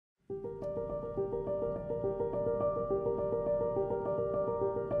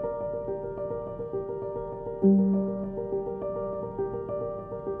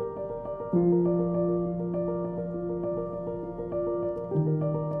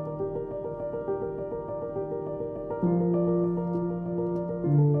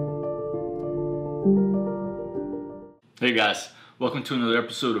Hey guys, welcome to another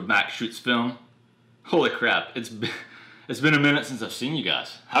episode of Max Shoots Film. Holy crap, it's been a minute since I've seen you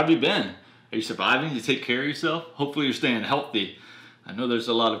guys. How have you been? Are you surviving? You take care of yourself? Hopefully you're staying healthy. I know there's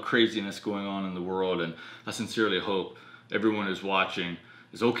a lot of craziness going on in the world, and I sincerely hope everyone who's watching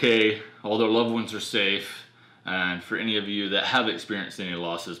is okay, all their loved ones are safe, and for any of you that have experienced any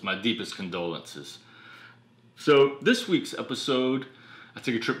losses, my deepest condolences. So this week's episode, I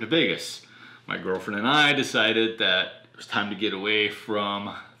took a trip to Vegas. My girlfriend and I decided that it was time to get away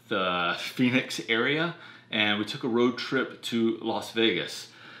from the Phoenix area, and we took a road trip to Las Vegas.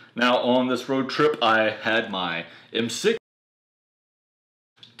 Now on this road trip I had my M6,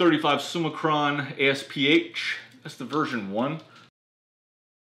 35 Summicron ASPH, that's the version 1.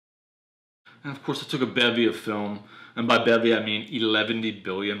 And of course I took a bevy of film, and by bevy I mean 11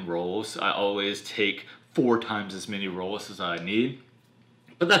 billion rolls. I always take 4 times as many rolls as I need.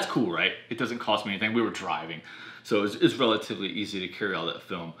 But that's cool, right? It doesn't cost me anything. We were driving, so it's relatively easy to carry all that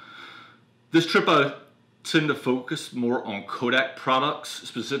film. This trip I tend to focus more on Kodak products,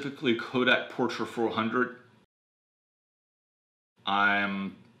 specifically Kodak Portra 400.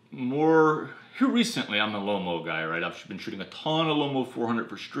 Here recently I'm a Lomo guy, right? I've been shooting a ton of Lomo 400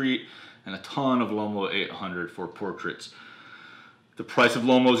 for street and a ton of Lomo 800 for portraits. The price of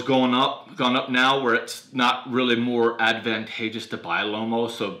Lomo's gone up now, where it's not really more advantageous to buy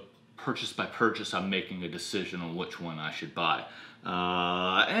Lomo, so purchase by purchase I'm making a decision on which one I should buy.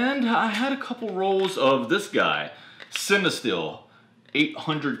 And I had a couple rolls of this guy, Cinestill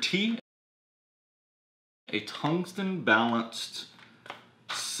 800t, a tungsten balanced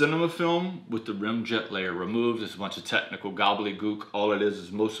cinema film with the rim jet layer removed. There's a bunch of technical gobbledygook. All it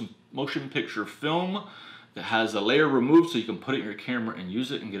is motion picture film that has a layer removed so you can put it in your camera and use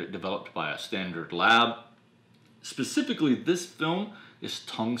it and get it developed by a standard lab. Specifically, this film is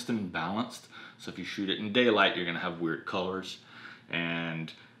tungsten balanced, so if you shoot it in daylight you're gonna have weird colors.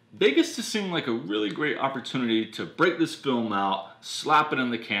 And Vegas just seemed like a really great opportunity to break this film out, slap it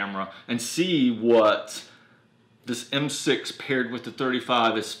in the camera, and see what this M6 paired with the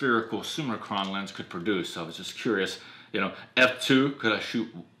 35 aspherical Summicron lens could produce. So I was just curious, f2, could I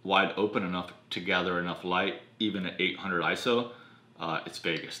shoot wide open enough to gather enough light, even at 800 ISO? It's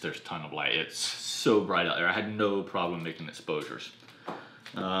Vegas, there's a ton of light. It's so bright out there. I had no problem making exposures.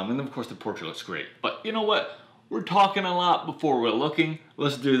 And then of course the portrait looks great. But you know what? We're talking a lot before we're looking.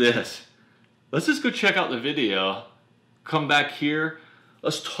 Let's do this. Let's just go check out the video, come back here.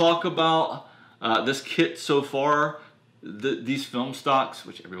 Let's talk about this kit so far, these film stocks,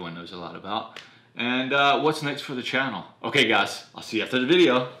 which everyone knows a lot about, and what's next for the channel. Okay guys, I'll see you after the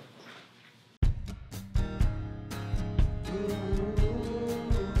video.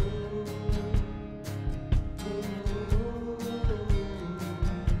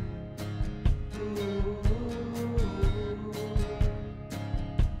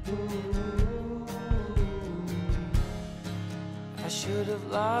 I should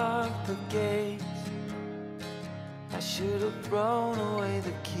have locked the gates. I should have thrown away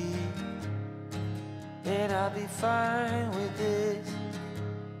the key. And I'll be fine with this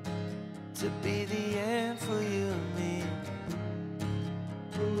to be the end for you and me.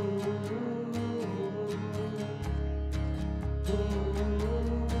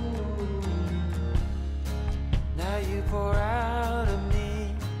 Now you pour out of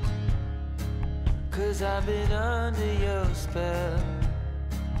me, 'cause I've been under your spell.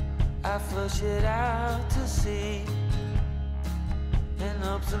 I flush it out to sea and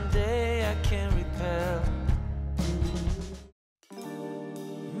hope someday I can repel.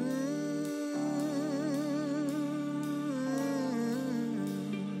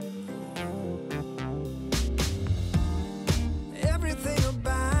 Everything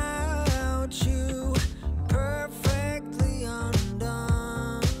about you perfectly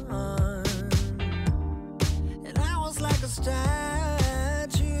undone, and I was like a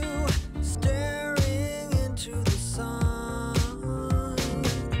statue staring into the sun.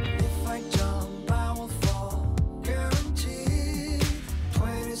 If I jump, I will fall.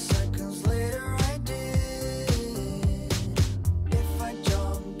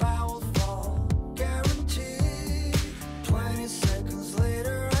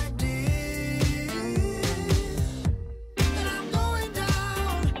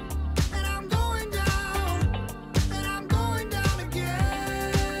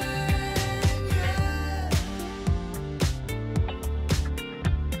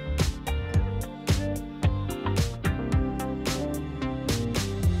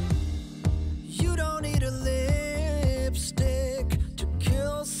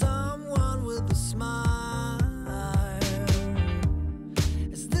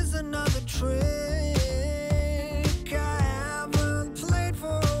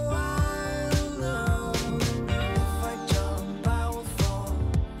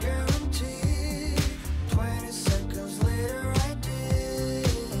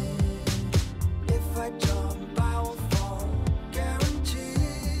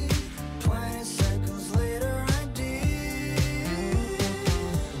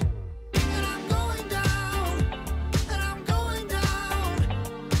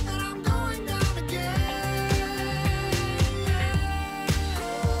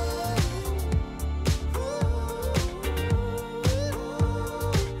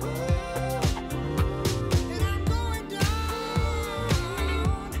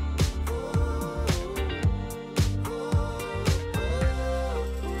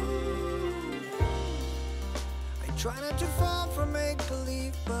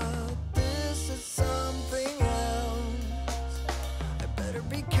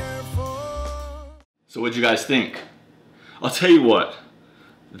 So what'd you guys think? I'll tell you what,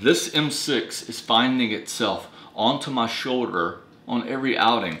 this M6 is finding itself onto my shoulder on every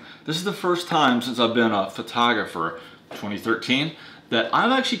outing. This is the first time since I've been a photographer, 2013, that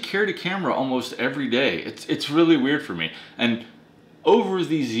I've actually carried a camera almost every day. It's really weird for me. And over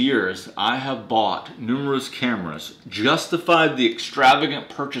these years, I have bought numerous cameras, justified the extravagant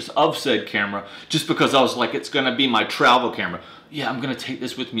purchase of said camera just because I was like, it's gonna be my travel camera. Yeah, I'm gonna take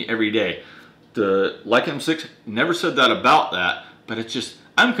this with me every day. The Leica M6 never said that about that, but it's just,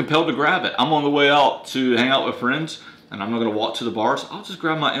 I'm compelled to grab it. I'm on the way out to hang out with friends, and I'm not gonna walk to the bars. I'll just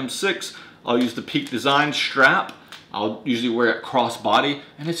grab my M6. I'll use the Peak Design strap. I'll usually wear it crossbody,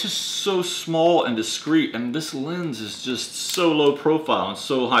 and it's just so small and discreet, and this lens is just so low profile and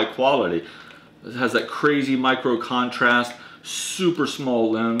so high quality. It has that crazy micro contrast, super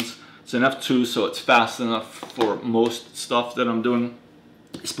small lens. It's an f2, so it's fast enough for most stuff that I'm doing.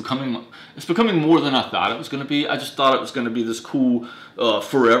 It's becoming more than I thought it was going to be. I just thought it was going to be this cool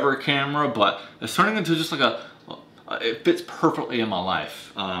forever camera, but it's turning into just like it fits perfectly in my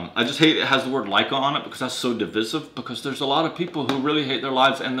life. I just hate it has the word Leica on it because that's so divisive, because there's a lot of people who really hate their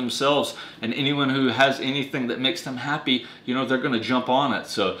lives and themselves, and anyone who has anything that makes them happy, you know, they're going to jump on it.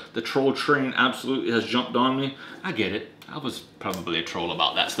 So the troll train absolutely has jumped on me. I get it. I was probably a troll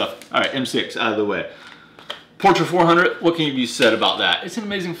about that stuff. All right, M6 out of the way. Portra 400, what can you be said about that? It's an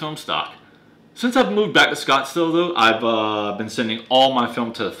amazing film stock. Since I've moved back to Scottsdale though, I've been sending all my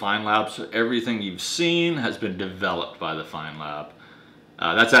film to the Fine Lab, so everything you've seen has been developed by the Fine Lab.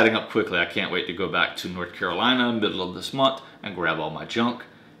 That's adding up quickly. I can't wait to go back to North Carolina middle of this month and grab all my junk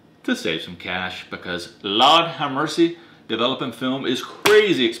to save some cash, because Lord have mercy, developing film is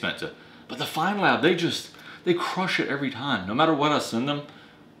crazy expensive. But the Fine Lab, they crush it every time. No matter what I send them,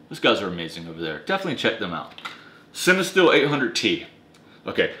 those guys are amazing over there. Definitely check them out. Cinestill 800t.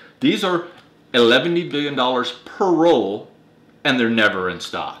 Okay, these are $11 billion per roll, and they're never in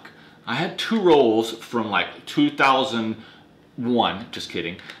stock. I had 2 rolls from like 2001, just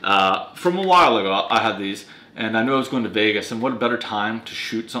kidding. From a while ago, I had these, and I knew I was going to Vegas, and what a better time to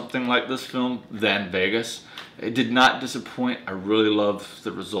shoot something like this film than Vegas. It did not disappoint. I really love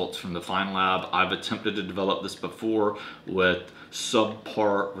the results from the Fine Lab. I've attempted to develop this before with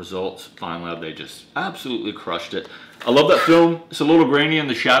subpar results. Fine Lab, they just absolutely crushed it. I love that film. It's a little grainy in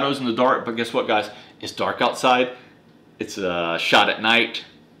the shadows in the dark, but guess what, guys? It's dark outside. It's shot at night,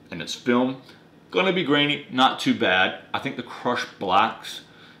 and it's film. Gonna be grainy, not too bad. I think the crushed blacks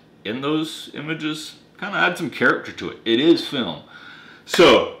in those images kind of add some character to it. It is film.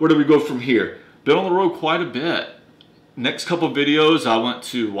 So where do we go from here? Been on the road quite a bit. Next couple videos, I went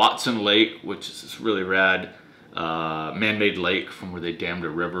to Watson Lake, which is this really rad man-made lake from where they dammed a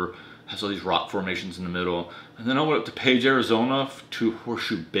river. Has all these rock formations in the middle. And then I went up to Page, Arizona to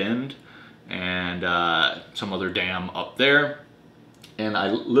Horseshoe Bend and some other dam up there. And I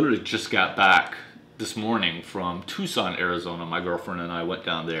literally just got back this morning from Tucson, Arizona. My girlfriend and I went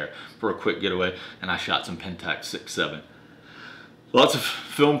down there for a quick getaway, and I shot some Pentax 6.7. Lots of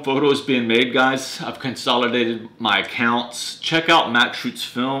film photos being made, guys. I've consolidated my accounts. Check out Mac Shoots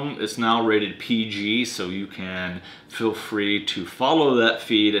Film. It's now rated PG, so you can feel free to follow that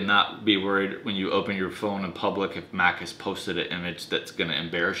feed and not be worried when you open your phone in public if Mac has posted an image that's going to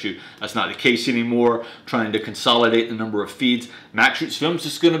embarrass you. That's not the case anymore. Trying to consolidate the number of feeds. Mac Shoots Film is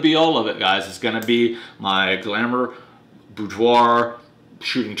just going to be all of it, guys. It's going to be my glamour, boudoir,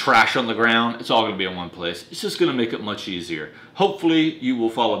 shooting trash on the ground. It's all going to be in one place. It's just going to make it much easier. Hopefully you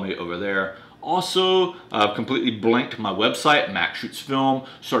will follow me over there. Also, I've completely blanked my website, Mac Shoots Film.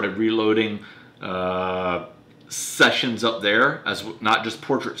 Started reloading sessions up there, as not just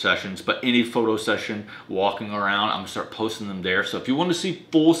portrait sessions, but any photo session, walking around. I'm going to start posting them there. So if you want to see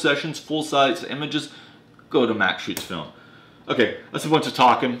full sessions, full-size images, go to Mac Shoots Film. Okay, that's a bunch of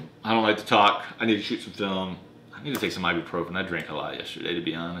talking. I don't like to talk. I need to shoot some film. I need to take some ibuprofen. I drank a lot yesterday, to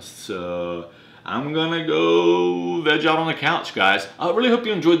be honest. So I'm gonna go veg out on the couch, guys. I really hope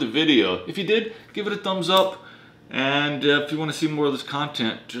you enjoyed the video. If you did, give it a thumbs up. And if you want to see more of this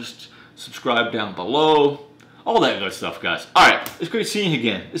content, just subscribe down below. All that good stuff, guys. All right, it's great seeing you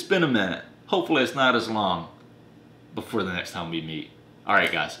again. It's been a minute. Hopefully it's not as long before the next time we meet. All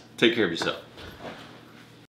right, guys, take care of yourself.